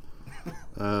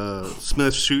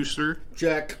 Smith Schuster,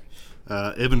 Check.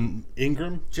 Evan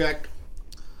Ingram, Check.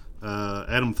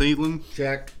 Adam Thielen,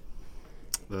 Check.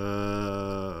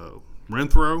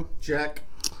 Renfro, Check.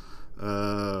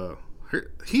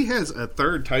 He has a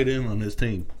third tight end on his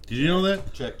team. Did you know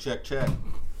that? Check.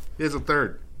 He has a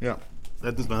third. Yeah,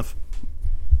 that's enough.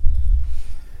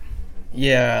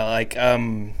 Yeah,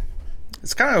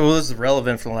 it's kind of was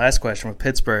relevant for the last question with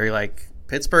Pittsburgh.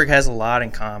 Pittsburgh has a lot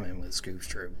in common with Scoops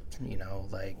Troop. You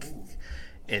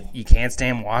can't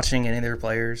stand watching any of their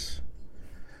players.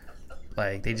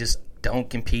 They just don't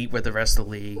compete with the rest of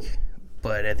the league.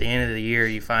 But at the end of the year,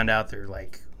 you find out they're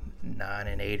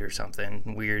 9-8 or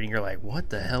something weird, and you're like, what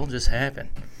the hell just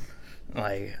happened?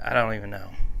 I don't even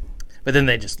know. But then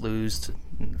they just lose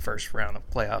in the first round of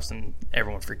playoffs, and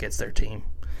everyone forgets their team.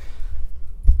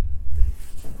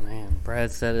 Man,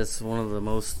 Brad said it's one of the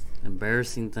most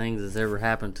embarrassing things that's ever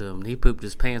happened to him. He pooped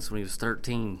his pants when he was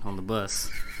 13 on the bus.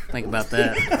 Think about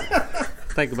that.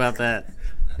 Think about that.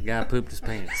 The guy pooped his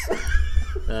pants.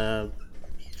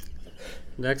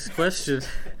 Next question.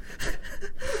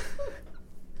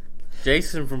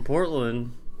 Jason from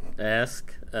Portland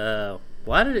asked,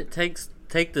 why did it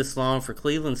take this long for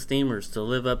Cleveland Steamers to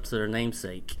live up to their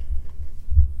namesake?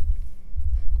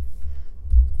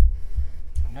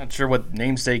 I'm not sure what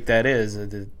namesake that is.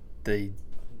 It's the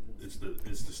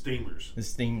Steamers. The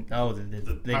steam. Oh, they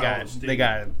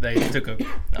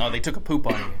took a poop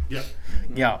on you. Yeah.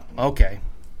 Yeah. Okay.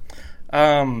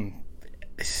 I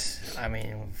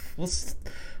mean, we'll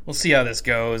see how this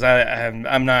goes.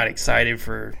 I'm not excited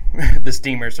for the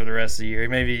Steamers for the rest of the year.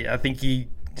 Maybe I think he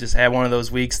just had one of those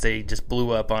weeks they just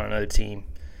blew up on another team.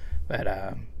 But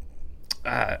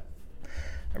I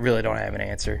really don't have an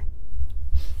answer.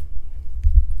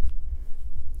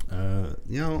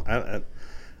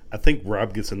 I think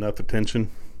Rob gets enough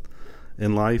attention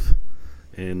in life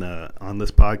and on this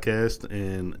podcast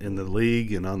and in the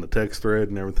league and on the text thread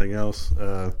and everything else.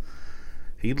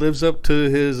 He lives up to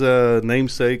his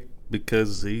namesake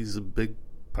because he's a big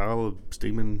pile of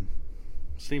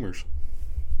steamers.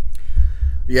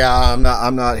 Yeah,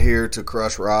 I'm not here to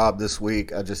crush Rob this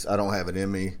week. I don't have it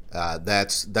in me.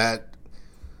 That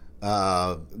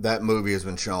movie has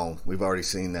been shown. We've already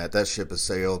seen that. That ship has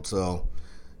sailed. So,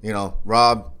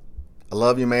 Rob, I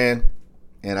love you, man,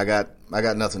 and I got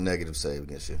nothing negative to say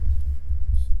against you.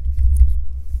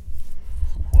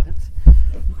 What?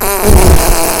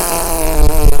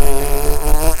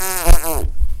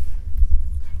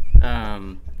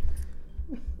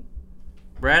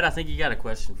 Brad, I think you got a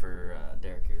question for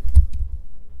Derrick here.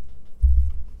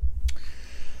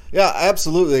 Yeah,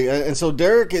 absolutely. And so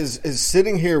Derrick is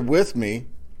sitting here with me,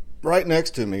 right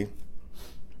next to me.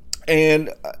 And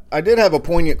I did have a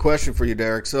poignant question for you,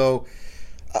 Derrick. So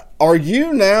are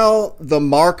you now the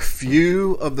Mark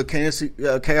Few of the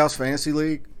Chaos Fantasy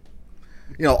League?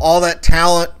 You know, all that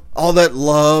talent, all that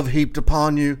love heaped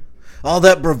upon you, all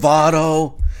that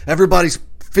bravado. Everybody's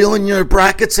filling your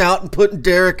brackets out and putting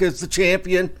Derrick as the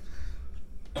champion.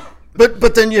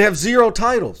 But then you have 0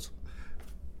 titles.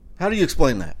 How do you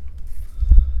explain that?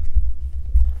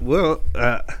 Well,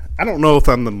 I don't know if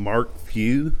I'm the Mark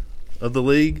Few of the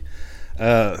league.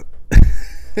 Of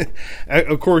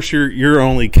course, you're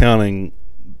only counting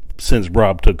since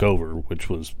Rob took over, which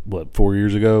was, 4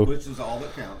 years ago? Which is all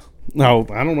that counts. No,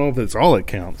 I don't know if it's all that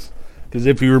counts. Because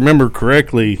if you remember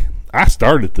correctly, I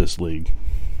started this league.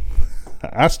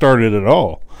 I started it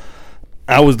all.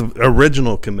 I was the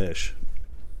original commish.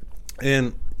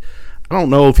 And I don't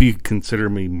know if you consider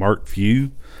me Mark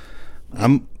Few.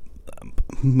 I'm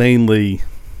mainly,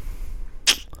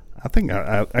 I think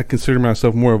I consider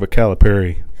myself more of a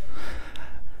Calipari.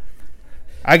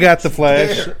 I got the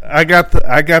flash. I got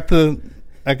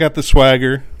the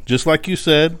swagger, just like you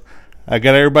said. I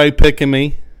got everybody picking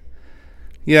me.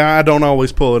 Yeah, I don't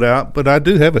always pull it out, but I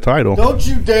do have a title. Don't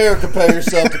you dare compare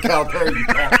yourself to Calipari.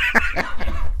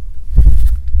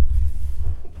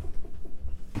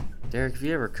 Derrick, if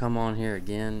you ever come on here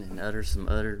again and utter some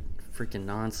other freaking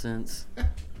nonsense,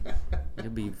 you'll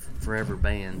be forever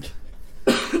banned.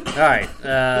 All right,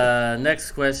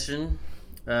 next question.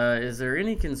 Is there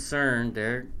any concern,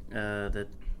 Derrick, that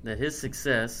his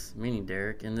success, meaning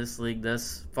Derrick, in this league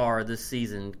thus far this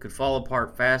season could fall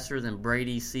apart faster than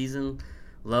Brady's season,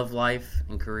 love life,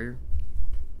 and career?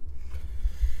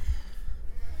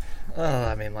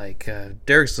 I mean,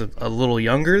 Derrick's a little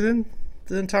younger than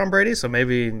Tom Brady, so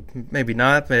maybe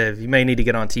not. You may need to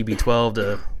get on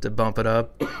TB12 to bump it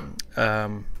up.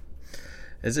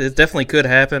 It definitely could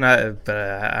happen, but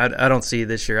I don't see it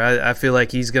this year. I feel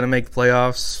like he's going to make the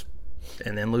playoffs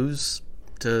and then lose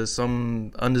to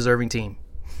some undeserving team.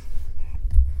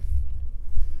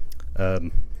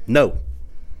 No.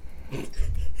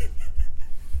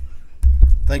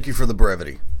 Thank you for the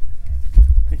brevity.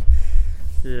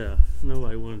 Yeah,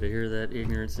 nobody wanted to hear that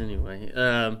ignorance anyway.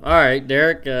 All right,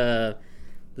 Derrick,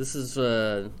 this is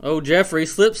Jeffrey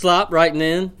Slip Slop writing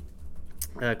in.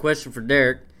 Question for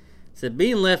Derrick. Said,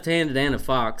 being left-handed and a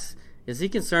Fox, is he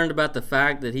concerned about the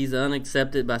fact that he's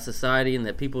unaccepted by society and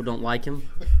that people don't like him?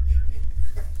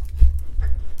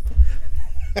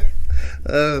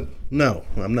 No,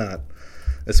 I'm not.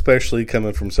 Especially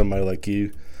coming from somebody like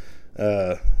you.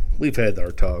 We've had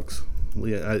our talks.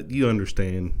 You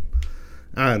understand.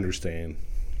 I understand.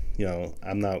 You know,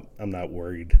 I'm not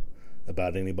worried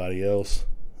about anybody else.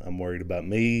 I'm worried about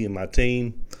me and my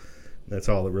team. That's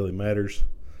all that really matters.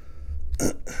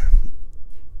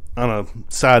 On a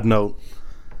side note,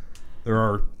 there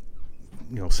are,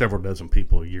 several dozen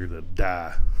people a year that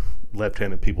die.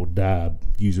 Left-handed people die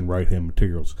using right-hand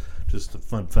materials. Just a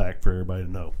fun fact for everybody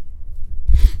to know.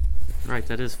 Right,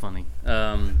 that is funny.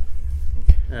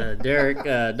 Derrick,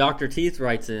 Dr. Teeth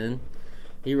writes in.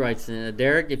 He writes in,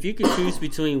 Derrick, if you could choose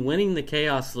between winning the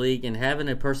Chaos League and having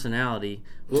a personality,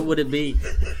 what would it be?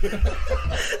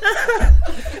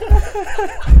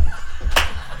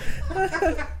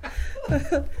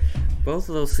 Both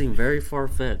of those seem very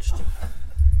far-fetched.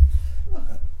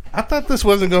 I thought this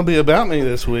wasn't going to be about me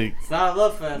this week. It's not a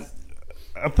love fest.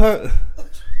 I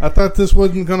thought this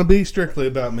wasn't going to be strictly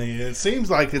about me. It seems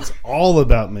like it's all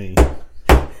about me.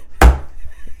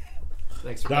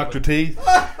 Thanks, Dr. Teeth.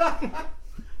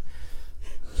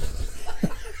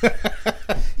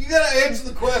 You gotta answer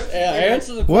the question. Yeah,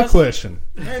 answer the question. What question?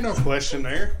 There ain't no question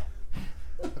there.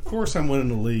 Of course I'm winning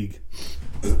the league.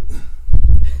 All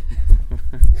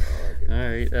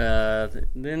right.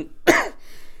 Then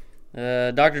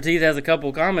Dr. Teeth has a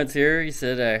couple comments here. He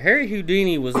said, Harry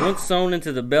Houdini was once sewn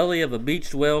into the belly of a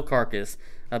beached whale carcass.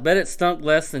 I bet it stunk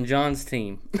less than John's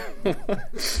team.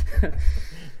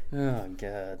 Oh,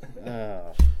 God.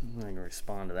 Oh, I'm not going to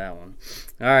respond to that one.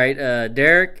 All right.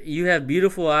 Derrick, you have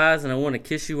beautiful eyes, and I want to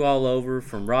kiss you all over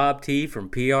from Rob T from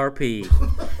PRP.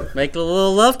 Make a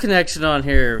little love connection on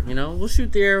here. We'll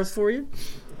shoot the arrows for you.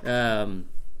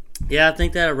 Yeah, I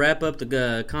think that'll wrap up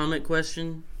the comment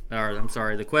question.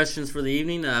 The questions for the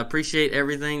evening. I appreciate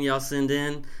everything y'all send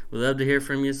in. We'd love to hear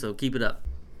from you, so keep it up.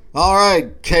 All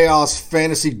right, Chaos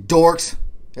Fantasy Dorks.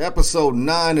 Episode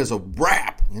 9 is a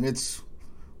wrap, and it's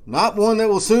not one that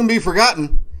will soon be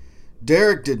forgotten.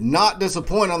 Derrick did not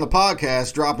disappoint on the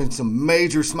podcast, dropping some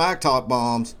major smack talk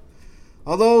bombs.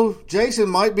 Although Jason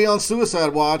might be on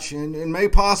suicide watch and may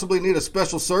possibly need a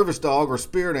special service dog or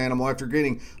spirit animal after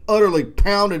getting utterly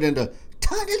pounded into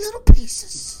Tiny little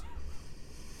pieces.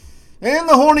 And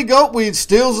the horny goatweed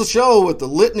steals the show with the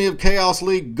litany of Chaos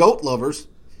League goat lovers.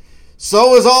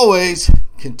 So as always,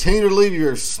 continue to leave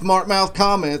your smart mouth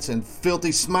comments and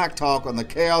filthy smack talk on the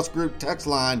Chaos Group text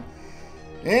line.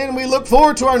 And we look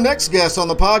forward to our next guest on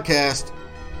the podcast.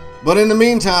 But in the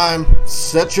meantime,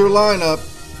 set your lineup,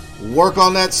 work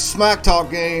on that smack talk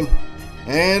game,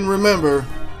 and remember,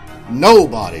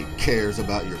 nobody cares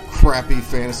about your crappy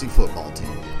fantasy football team.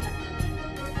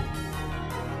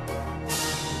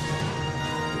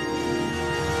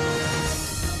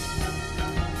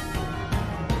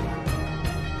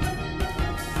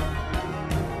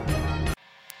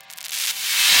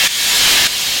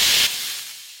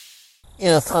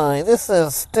 Yes, hi, this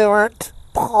is Stuart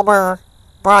Palmer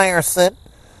Brierson,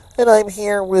 and I'm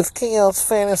here with Chaos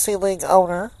Fantasy League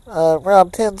owner,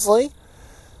 Rob Tinsley,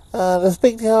 to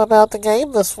speak to him about the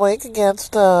game this week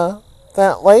against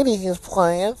that lady he's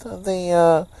playing.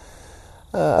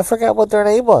 I forgot what their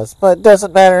name was, but it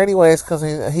doesn't matter anyways because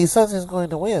he says he's going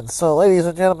to win. So, ladies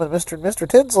and gentlemen, Mr.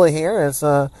 Tinsley here is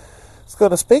going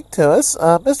to speak to us.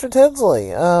 Mr. Tinsley,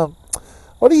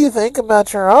 what do you think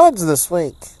about your odds this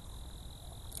week?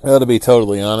 Well, to be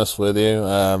totally honest with you,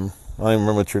 I don't even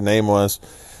remember what your name was.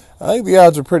 I think the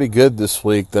odds are pretty good this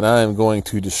week that I am going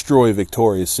to destroy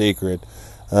Victoria's Secret.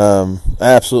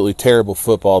 Absolutely terrible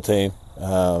football team.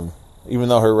 Even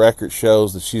though her record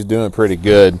shows that she's doing pretty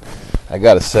good, I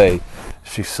got to say,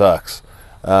 she sucks.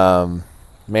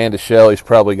 Amanda Shelley's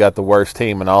probably got the worst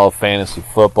team in all of fantasy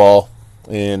football,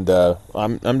 and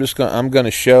I'm going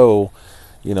to show,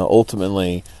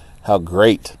 ultimately how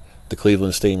great the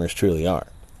Cleveland Steamers truly are.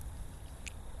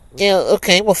 Yeah,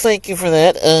 okay, well, thank you for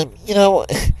that.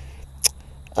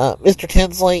 Mr.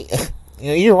 Tinsley,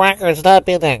 your record's not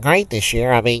been that great this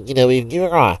year. I mean, you're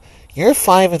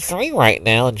 5-3 right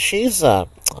now, and she's, I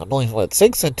believe,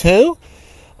 6-2?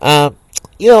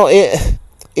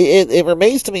 It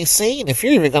remains to be seen if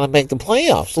you're even going to make the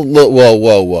playoffs.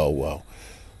 Whoa.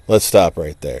 Let's stop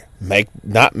right there.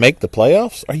 Not make the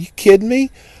playoffs? Are you kidding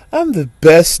me? I'm the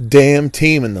best damn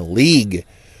team in the league.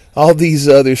 All these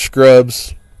other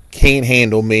scrubs can't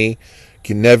handle me,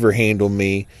 can never handle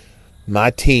me.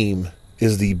 My team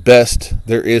is the best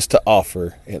there is to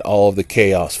offer in all of the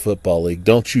Chaos Football League.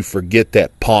 Don't you forget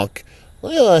that, punk.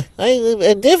 Well,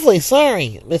 I'm definitely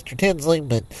sorry, Mr. Tinsley,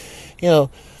 but, I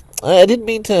didn't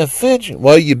mean to offend you.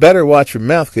 Well, you better watch your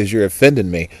mouth because you're offending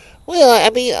me. Well, I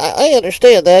mean, I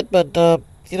understand that, but,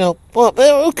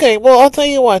 okay, well, I'll tell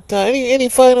you what, any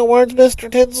final words,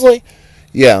 Mr. Tinsley?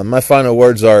 Yeah, my final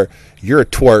words are, you're a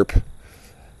twerp,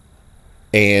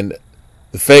 and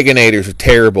the Faganators are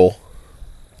terrible.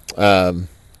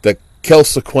 The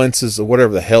consequences of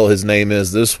whatever the hell his name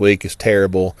is this week is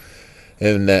terrible.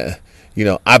 And, I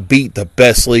beat the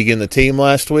best league in the team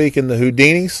last week in the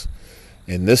Houdinis.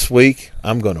 And this week,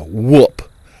 I'm going to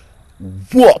whoop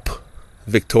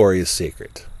Victoria's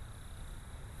Secret.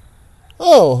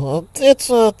 Oh, that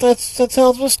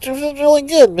sounds really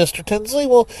good, Mr. Tinsley.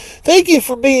 Well, thank you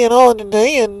for being on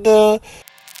today, and